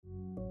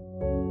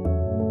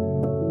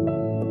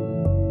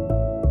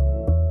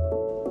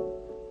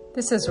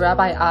This is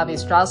Rabbi Avi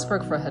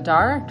Strasberg for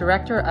Hadar,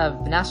 Director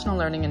of National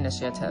Learning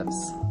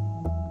Initiatives.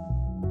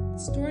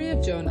 Story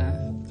of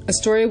Jonah, a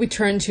story we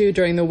turn to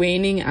during the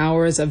waning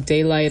hours of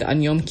daylight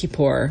on Yom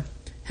Kippur,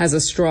 has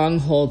a strong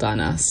hold on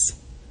us.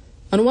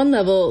 On one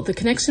level, the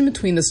connection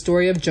between the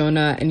story of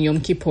Jonah and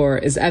Yom Kippur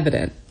is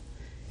evident.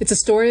 It's a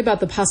story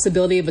about the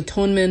possibility of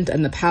atonement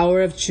and the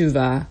power of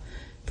tshuva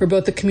for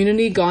both the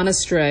community gone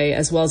astray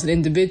as well as an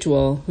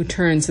individual who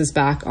turns his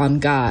back on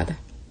God.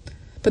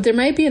 But there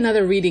might be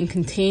another reading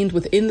contained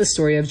within the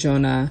story of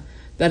Jonah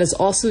that is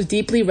also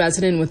deeply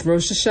resonant with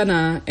Rosh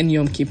Hashanah and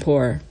Yom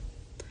Kippur.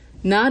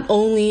 Not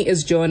only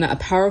is Jonah a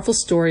powerful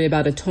story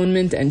about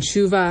atonement and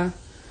tshuva,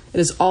 it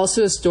is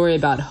also a story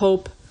about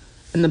hope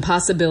and the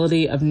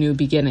possibility of new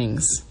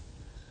beginnings.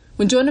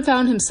 When Jonah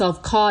found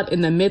himself caught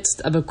in the midst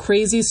of a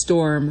crazy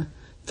storm,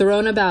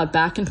 thrown about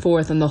back and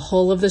forth on the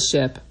hull of the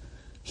ship,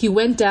 he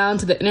went down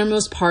to the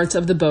innermost parts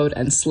of the boat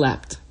and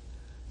slept.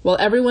 While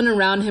everyone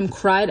around him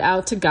cried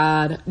out to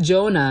God,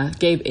 Jonah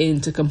gave in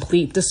to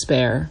complete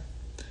despair.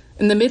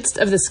 In the midst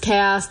of this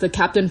chaos, the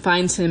captain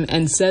finds him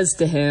and says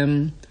to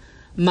him,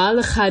 Ma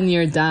lecha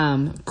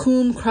nirdam,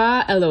 kum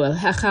kra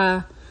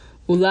Elohecha,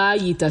 ula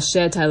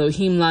yitashet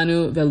Elohim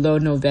lanu velo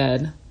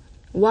noved.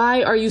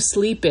 Why are you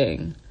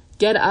sleeping?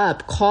 Get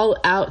up, call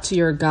out to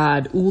your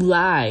God,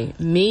 ulai,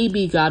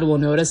 maybe God will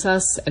notice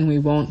us and we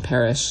won't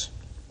perish.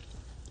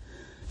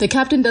 The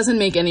captain doesn't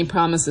make any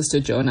promises to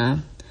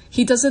Jonah.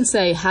 He doesn't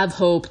say, have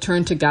hope,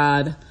 turn to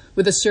God,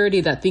 with a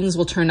surety that things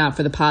will turn out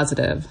for the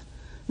positive.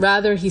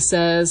 Rather, he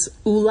says,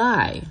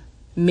 ulai,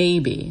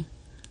 maybe.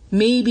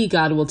 Maybe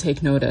God will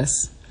take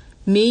notice.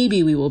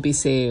 Maybe we will be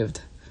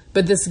saved.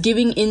 But this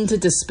giving in to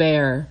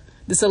despair,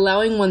 this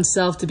allowing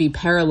oneself to be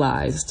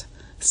paralyzed,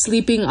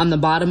 sleeping on the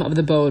bottom of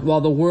the boat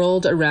while the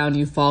world around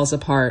you falls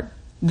apart,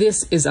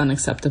 this is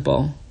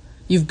unacceptable.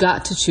 You've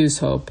got to choose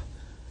hope.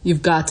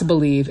 You've got to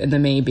believe in the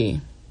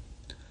maybe.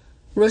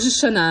 Rosh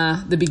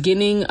Hashanah, the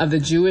beginning of the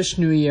Jewish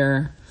New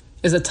Year,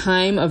 is a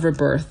time of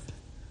rebirth,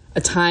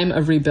 a time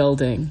of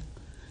rebuilding.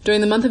 During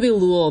the month of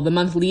Elul, the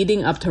month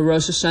leading up to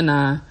Rosh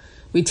Hashanah,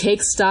 we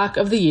take stock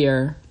of the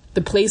year,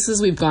 the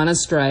places we've gone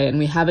astray, and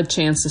we have a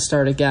chance to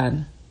start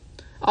again.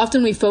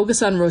 Often we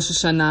focus on Rosh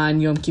Hashanah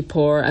and Yom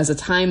Kippur as a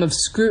time of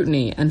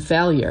scrutiny and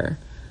failure,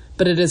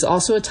 but it is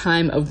also a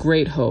time of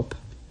great hope.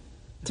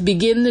 To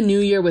begin the new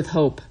year with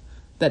hope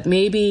that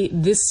maybe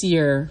this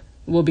year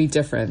will be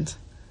different.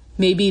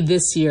 Maybe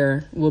this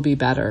year will be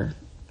better.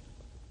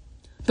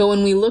 But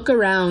when we look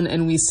around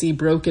and we see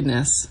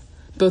brokenness,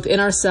 both in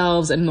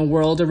ourselves and in the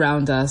world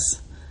around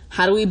us,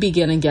 how do we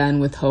begin again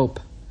with hope?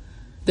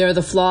 There are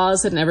the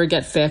flaws that never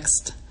get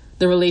fixed,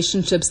 the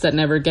relationships that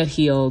never get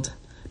healed,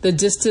 the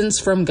distance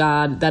from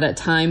God that at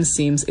times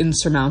seems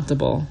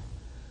insurmountable.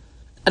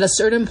 At a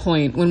certain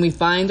point, when we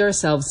find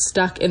ourselves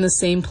stuck in the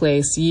same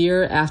place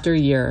year after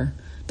year,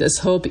 does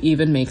hope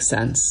even make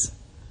sense?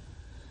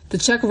 The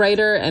Czech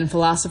writer and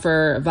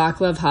philosopher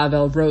Václav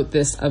Havel wrote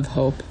this of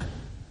hope.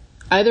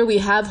 Either we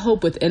have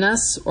hope within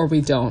us or we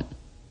don't.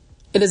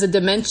 It is a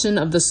dimension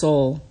of the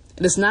soul.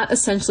 It is not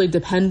essentially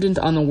dependent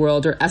on the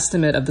world or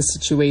estimate of the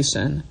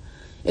situation.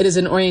 It is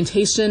an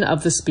orientation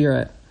of the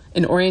spirit,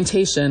 an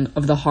orientation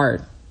of the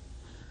heart.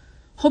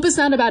 Hope is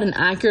not about an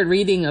accurate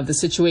reading of the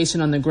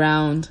situation on the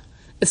ground.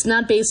 It's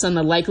not based on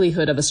the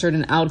likelihood of a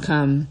certain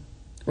outcome.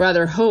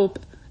 Rather, hope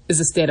is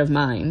a state of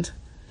mind.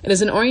 It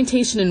is an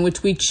orientation in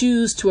which we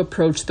choose to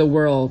approach the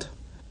world.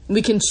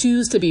 We can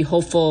choose to be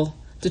hopeful,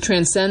 to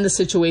transcend the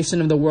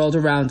situation of the world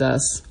around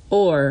us,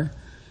 or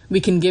we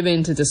can give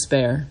in to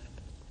despair.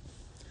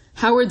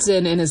 Howard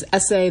Zinn, in his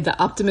essay, The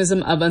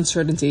Optimism of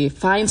Uncertainty,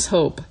 finds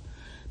hope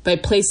by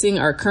placing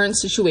our current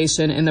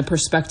situation in the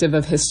perspective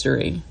of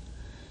history.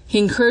 He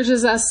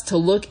encourages us to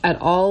look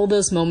at all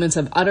those moments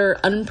of utter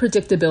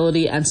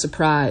unpredictability and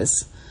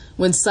surprise,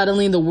 when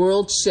suddenly the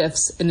world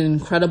shifts in an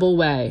incredible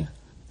way,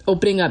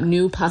 opening up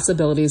new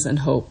possibilities and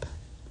hope.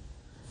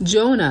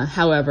 Jonah,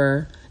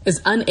 however,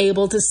 is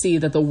unable to see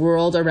that the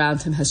world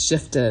around him has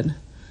shifted.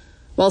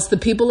 Whilst the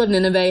people of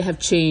Nineveh have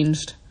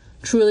changed,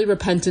 truly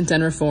repentant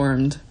and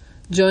reformed,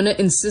 Jonah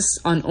insists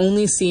on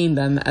only seeing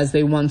them as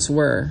they once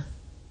were.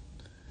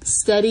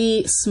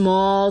 Steady,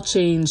 small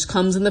change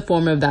comes in the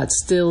form of that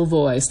still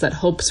voice that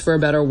hopes for a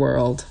better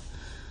world.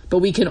 But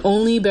we can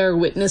only bear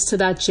witness to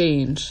that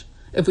change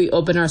if we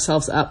open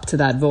ourselves up to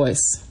that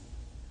voice.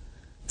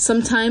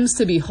 Sometimes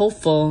to be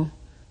hopeful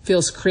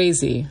feels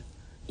crazy,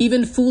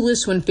 even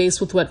foolish when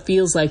faced with what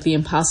feels like the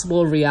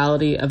impossible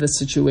reality of a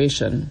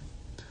situation.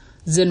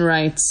 Zinn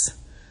writes,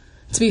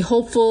 to be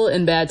hopeful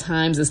in bad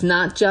times is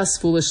not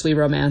just foolishly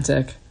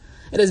romantic.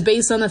 It is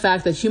based on the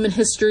fact that human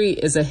history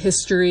is a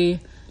history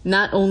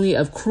not only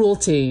of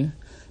cruelty,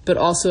 but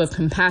also of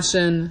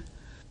compassion,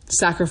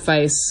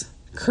 sacrifice,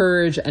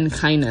 courage, and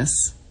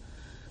kindness.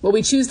 What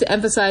we choose to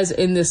emphasize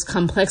in this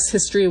complex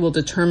history will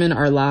determine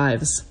our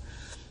lives.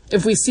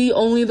 If we see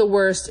only the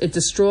worst, it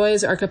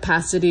destroys our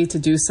capacity to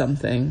do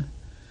something.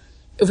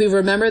 If we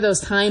remember those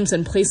times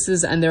and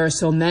places, and there are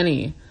so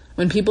many,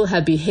 when people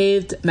have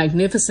behaved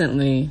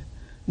magnificently,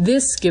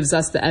 this gives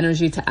us the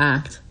energy to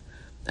act.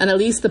 and at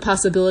least the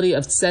possibility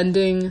of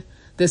sending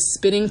this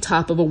spinning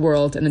top of a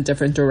world in a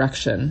different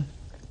direction."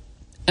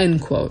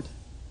 End quote.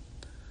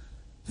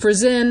 For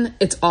Zinn,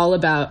 it's all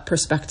about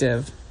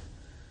perspective.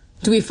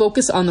 Do we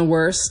focus on the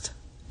worst,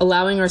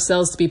 allowing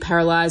ourselves to be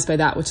paralyzed by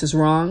that which is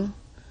wrong?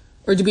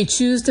 Or do we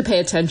choose to pay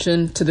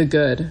attention to the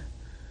good,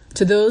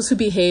 to those who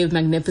behave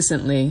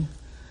magnificently,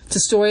 to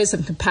stories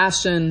of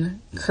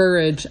compassion,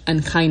 courage,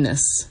 and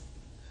kindness?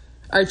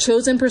 Our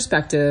chosen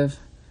perspective,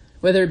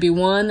 whether it be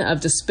one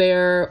of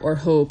despair or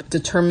hope,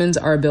 determines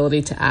our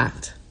ability to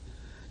act.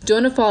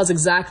 Jonah falls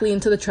exactly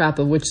into the trap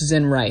of which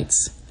Zinn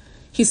writes.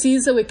 He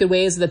sees the wicked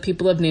ways of the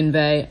people of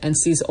Nineveh and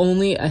sees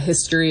only a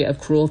history of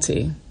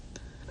cruelty.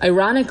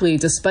 Ironically,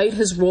 despite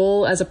his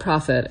role as a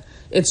prophet,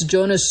 it's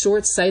Jonah's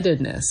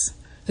short-sightedness,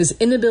 his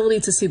inability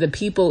to see the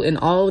people in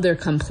all of their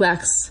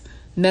complex,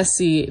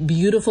 messy,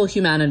 beautiful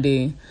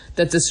humanity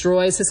that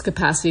destroys his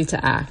capacity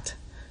to act,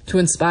 to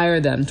inspire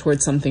them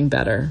towards something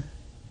better.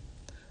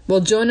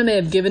 While Jonah may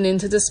have given in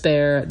to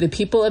despair, the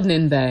people of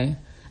Nineveh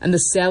and the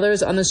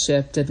sailors on the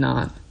ship did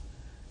not.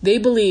 They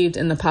believed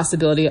in the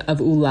possibility of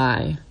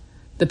ulai,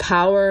 the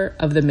power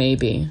of the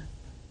maybe.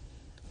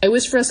 I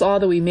wish for us all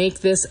that we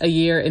make this a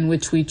year in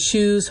which we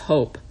choose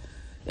hope,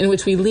 in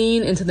which we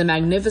lean into the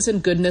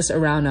magnificent goodness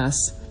around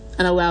us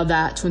and allow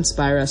that to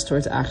inspire us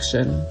towards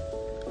action.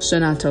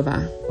 Shana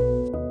Tova.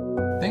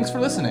 Thanks for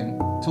listening.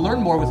 To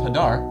learn more with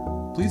Hadar,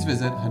 please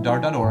visit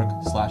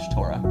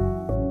hadar.org/Torah.